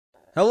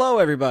Hello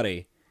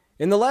everybody!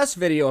 In the last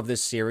video of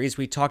this series,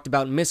 we talked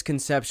about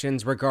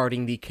misconceptions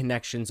regarding the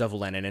connections of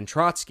Lenin and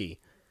Trotsky.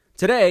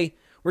 Today,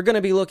 we're going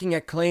to be looking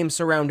at claims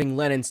surrounding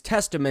Lenin's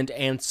testament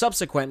and,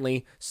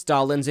 subsequently,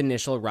 Stalin's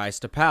initial rise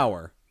to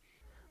power.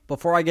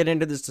 Before I get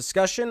into this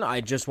discussion,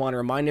 I just want to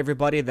remind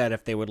everybody that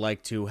if they would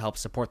like to help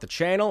support the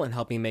channel and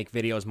help me make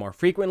videos more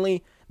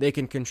frequently, they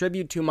can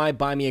contribute to my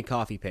Buy Me a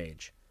Coffee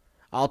page.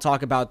 I'll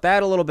talk about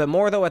that a little bit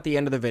more though at the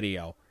end of the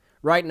video.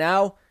 Right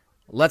now,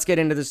 let's get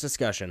into this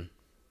discussion.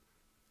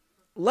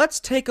 Let's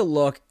take a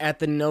look at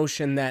the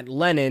notion that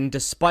Lenin,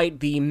 despite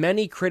the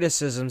many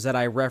criticisms that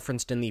I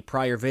referenced in the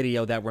prior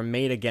video that were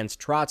made against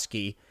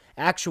Trotsky,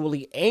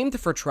 actually aimed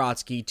for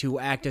Trotsky to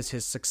act as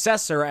his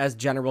successor as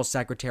General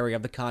Secretary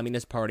of the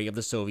Communist Party of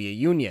the Soviet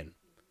Union.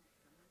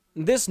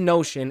 This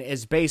notion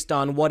is based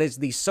on what is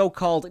the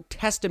so-called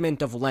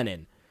Testament of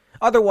Lenin,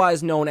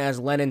 otherwise known as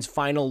Lenin's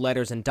final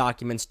letters and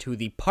documents to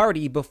the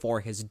party before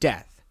his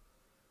death.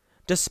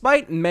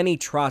 Despite many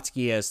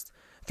Trotskyists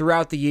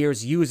throughout the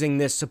years using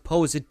this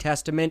supposed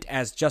testament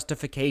as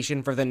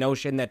justification for the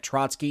notion that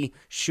Trotsky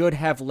should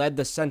have led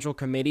the Central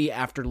Committee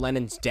after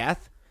Lenin's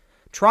death,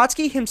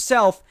 Trotsky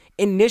himself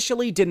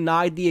initially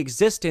denied the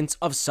existence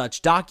of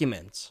such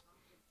documents.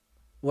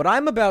 What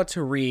I'm about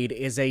to read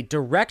is a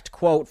direct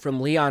quote from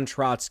Leon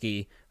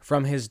Trotsky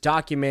from his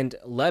document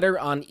Letter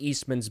on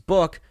Eastman's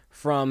Book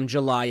from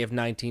July of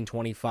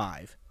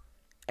 1925.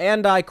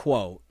 And I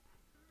quote,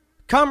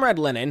 "Comrade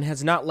Lenin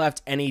has not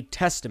left any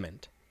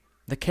testament.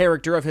 The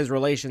character of his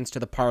relations to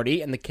the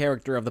party and the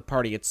character of the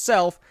party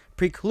itself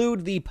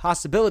preclude the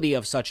possibility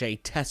of such a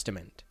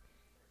testament.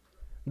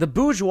 The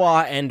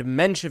bourgeois and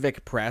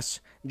Menshevik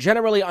press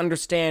generally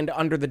understand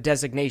under the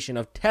designation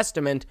of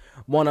testament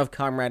one of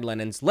Comrade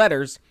Lenin's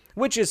letters,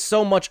 which is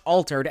so much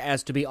altered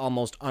as to be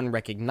almost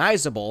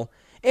unrecognizable,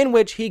 in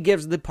which he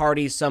gives the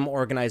party some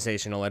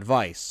organizational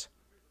advice.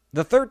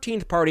 The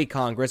 13th Party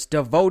Congress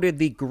devoted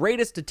the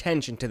greatest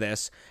attention to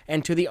this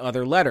and to the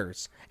other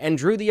letters, and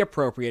drew the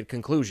appropriate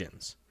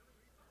conclusions.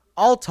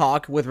 All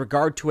talk with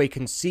regard to a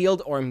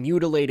concealed or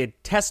mutilated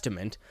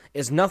testament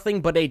is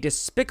nothing but a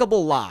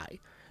despicable lie,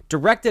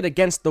 directed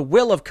against the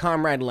will of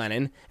Comrade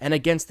Lenin and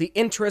against the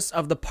interests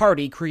of the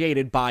party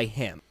created by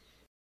him."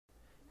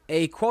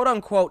 A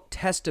quote-unquote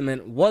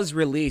testament was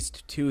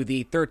released to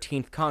the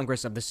 13th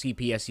Congress of the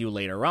CPSU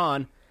later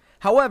on.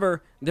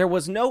 However, there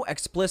was no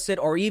explicit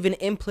or even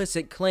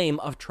implicit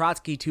claim of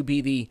Trotsky to be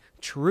the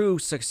true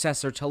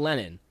successor to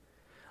Lenin.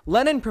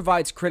 Lenin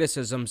provides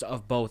criticisms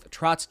of both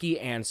Trotsky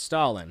and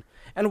Stalin,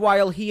 and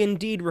while he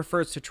indeed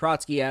refers to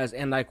Trotsky as,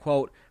 and I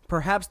quote,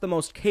 "perhaps the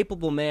most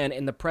capable man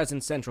in the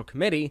present Central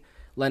Committee,"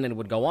 Lenin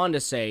would go on to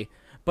say,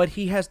 "but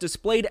he has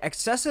displayed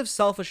excessive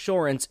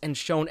self-assurance and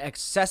shown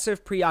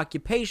excessive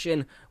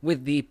preoccupation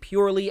with the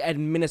purely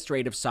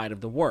administrative side of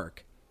the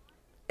work,"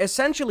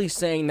 essentially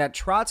saying that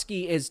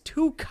Trotsky is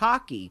too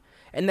cocky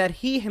and that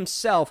he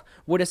himself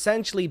would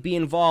essentially be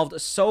involved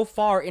so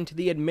far into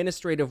the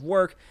administrative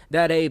work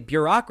that a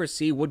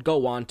bureaucracy would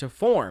go on to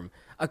form,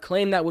 a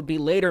claim that would be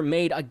later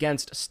made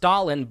against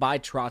Stalin by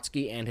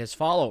Trotsky and his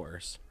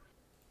followers.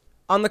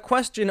 On the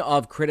question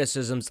of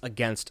criticisms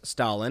against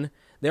Stalin,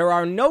 there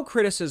are no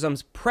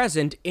criticisms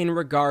present in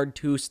regard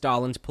to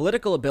Stalin's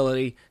political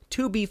ability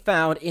to be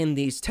found in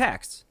these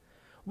texts.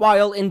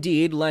 While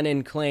indeed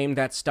Lenin claimed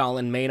that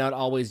Stalin may not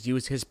always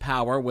use his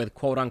power with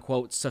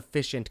quote-unquote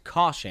sufficient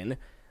caution,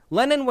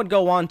 Lenin would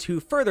go on to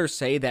further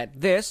say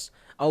that this,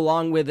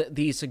 along with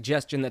the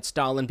suggestion that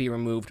Stalin be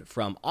removed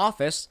from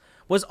office,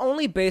 was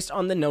only based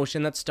on the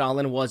notion that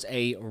Stalin was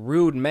a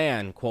rude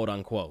man,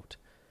 quote-unquote.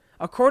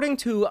 According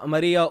to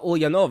Maria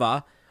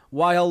Ulyanova,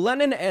 while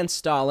Lenin and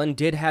Stalin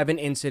did have an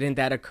incident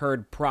that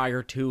occurred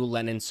prior to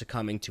Lenin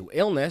succumbing to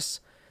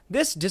illness,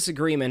 this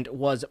disagreement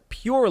was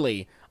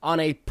purely on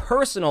a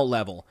personal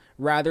level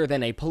rather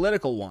than a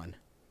political one.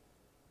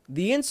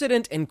 The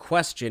incident in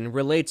question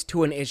relates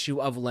to an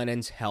issue of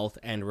Lenin's health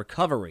and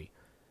recovery.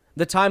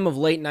 The time of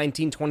late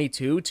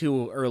 1922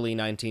 to early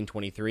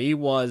 1923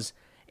 was,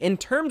 in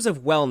terms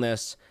of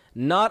wellness,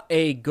 not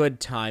a good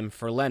time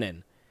for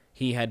Lenin.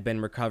 He had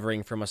been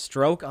recovering from a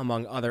stroke,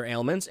 among other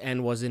ailments,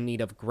 and was in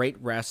need of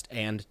great rest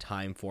and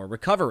time for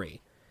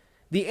recovery.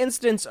 The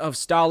instance of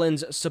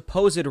Stalin's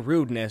supposed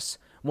rudeness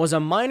was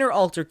a minor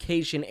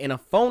altercation in a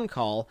phone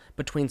call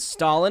between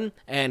Stalin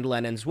and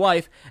Lenin's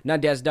wife,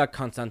 Nadezhda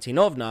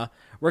Konstantinovna,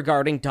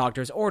 regarding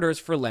doctor's orders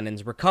for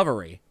Lenin's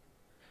recovery.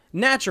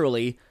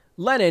 Naturally,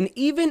 Lenin,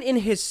 even in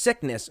his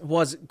sickness,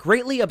 was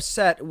greatly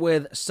upset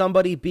with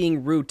somebody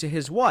being rude to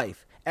his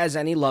wife, as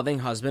any loving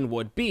husband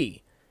would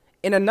be.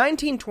 In a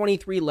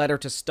 1923 letter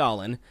to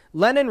Stalin,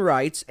 Lenin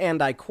writes,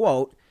 and I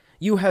quote,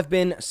 "You have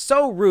been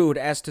so rude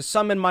as to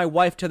summon my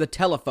wife to the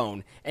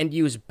telephone and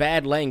use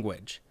bad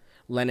language."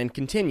 Lenin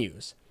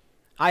continues,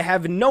 "I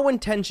have no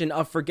intention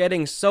of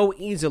forgetting so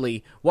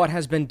easily what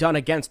has been done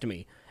against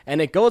me,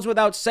 and it goes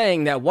without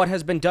saying that what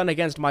has been done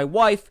against my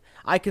wife,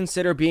 I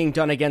consider being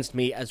done against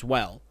me as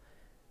well."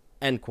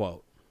 End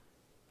quote.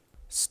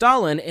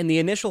 Stalin, in the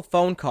initial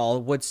phone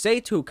call, would say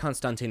to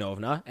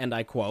Konstantinovna, and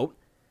I quote,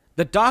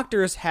 The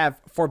doctors have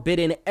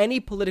forbidden any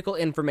political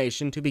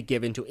information to be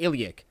given to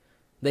Ilyich.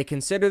 They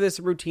consider this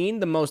routine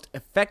the most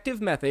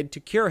effective method to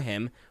cure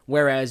him,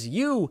 whereas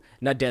you,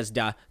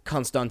 Nadezhda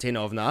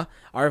Konstantinovna,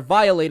 are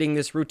violating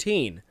this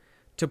routine.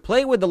 To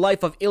play with the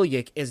life of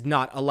Ilyich is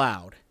not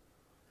allowed.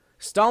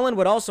 Stalin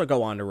would also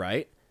go on to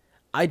write,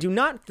 I do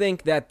not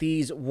think that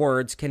these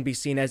words can be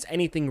seen as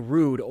anything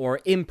rude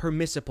or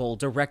impermissible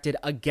directed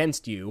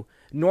against you,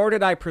 nor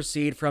did I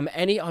proceed from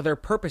any other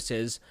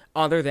purposes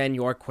other than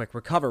your quick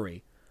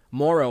recovery.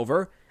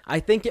 Moreover, I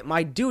think it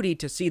my duty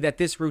to see that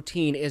this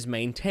routine is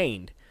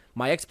maintained.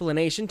 My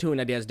explanation to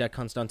Nadezhda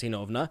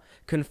Konstantinovna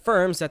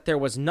confirms that there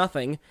was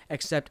nothing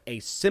except a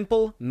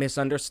simple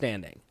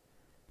misunderstanding.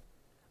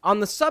 On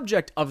the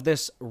subject of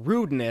this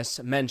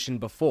rudeness mentioned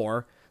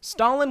before,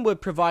 Stalin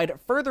would provide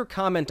further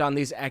comment on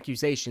these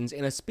accusations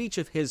in a speech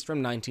of his from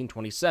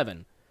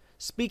 1927.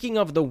 Speaking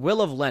of the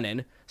will of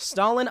Lenin,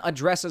 Stalin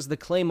addresses the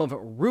claim of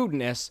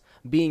rudeness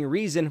being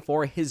reason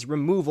for his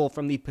removal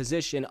from the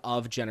position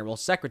of General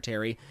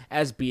Secretary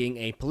as being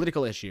a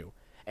political issue.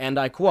 And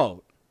I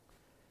quote,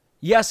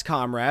 Yes,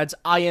 comrades,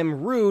 I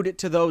am rude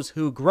to those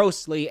who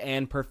grossly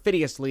and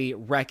perfidiously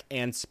wreck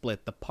and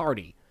split the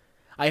party.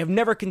 I have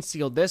never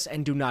concealed this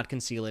and do not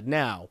conceal it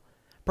now.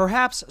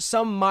 Perhaps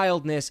some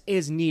mildness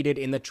is needed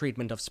in the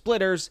treatment of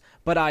splitters,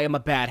 but I am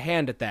a bad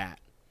hand at that.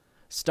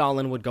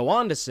 Stalin would go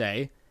on to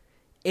say,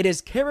 It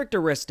is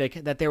characteristic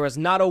that there is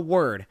not a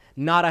word,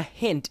 not a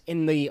hint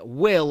in the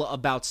will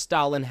about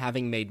Stalin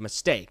having made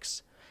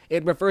mistakes.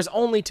 It refers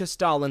only to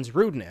Stalin's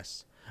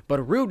rudeness.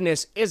 But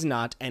rudeness is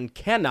not and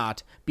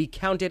cannot be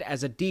counted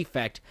as a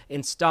defect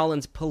in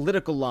Stalin's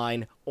political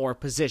line or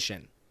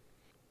position.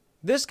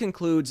 This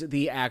concludes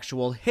the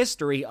actual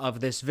history of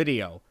this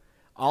video.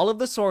 All of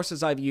the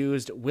sources I've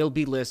used will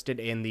be listed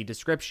in the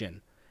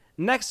description.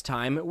 Next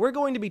time, we're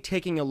going to be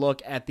taking a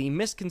look at the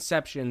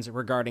misconceptions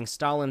regarding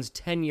Stalin's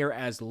tenure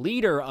as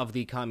leader of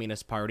the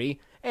Communist Party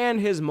and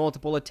his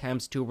multiple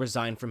attempts to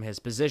resign from his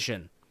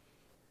position.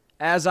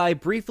 As I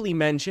briefly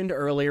mentioned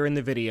earlier in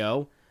the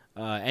video,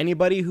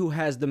 anybody who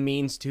has the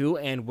means to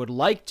and would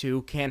like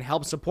to can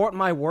help support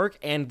my work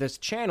and this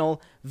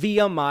channel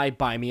via my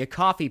Buy Me a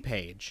Coffee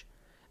page.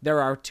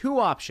 There are two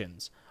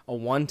options, a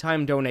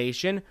one-time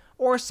donation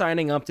or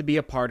signing up to be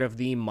a part of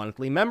the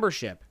monthly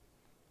membership.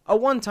 A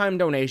one-time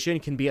donation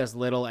can be as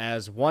little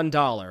as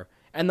 $1,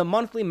 and the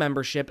monthly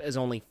membership is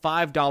only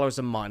 $5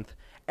 a month,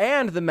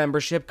 and the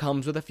membership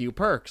comes with a few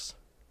perks.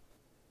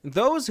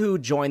 Those who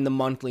join the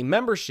monthly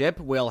membership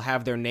will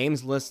have their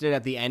names listed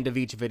at the end of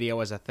each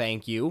video as a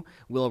thank you,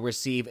 will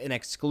receive an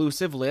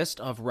exclusive list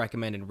of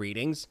recommended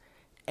readings,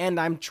 and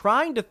I'm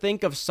trying to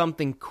think of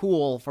something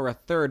cool for a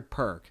third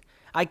perk.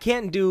 I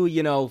can't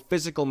do,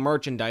 physical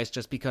merchandise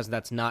just because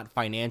that's not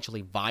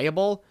financially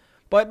viable,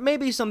 but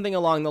maybe something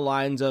along the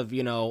lines of,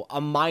 a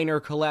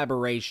minor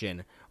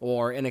collaboration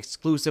or an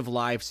exclusive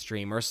live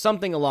stream or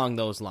something along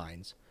those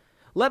lines.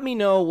 Let me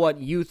know what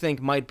you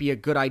think might be a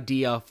good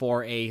idea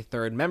for a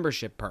third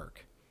membership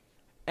perk.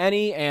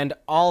 Any and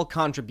all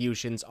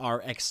contributions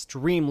are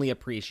extremely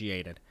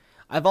appreciated.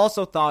 I've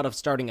also thought of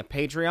starting a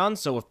Patreon,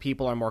 so if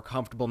people are more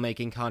comfortable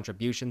making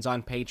contributions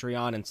on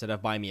Patreon instead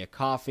of Buy Me a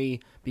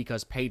Coffee,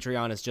 because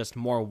Patreon is just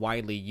more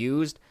widely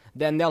used,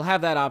 then they'll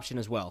have that option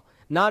as well.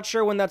 Not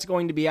sure when that's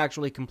going to be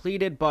actually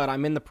completed, but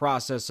I'm in the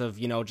process of,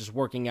 just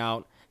working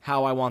out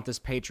how I want this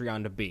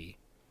Patreon to be.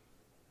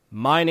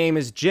 My name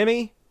is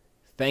Jymee.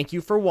 Thank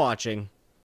you for watching.